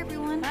 Bye,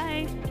 everyone.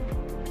 Bye.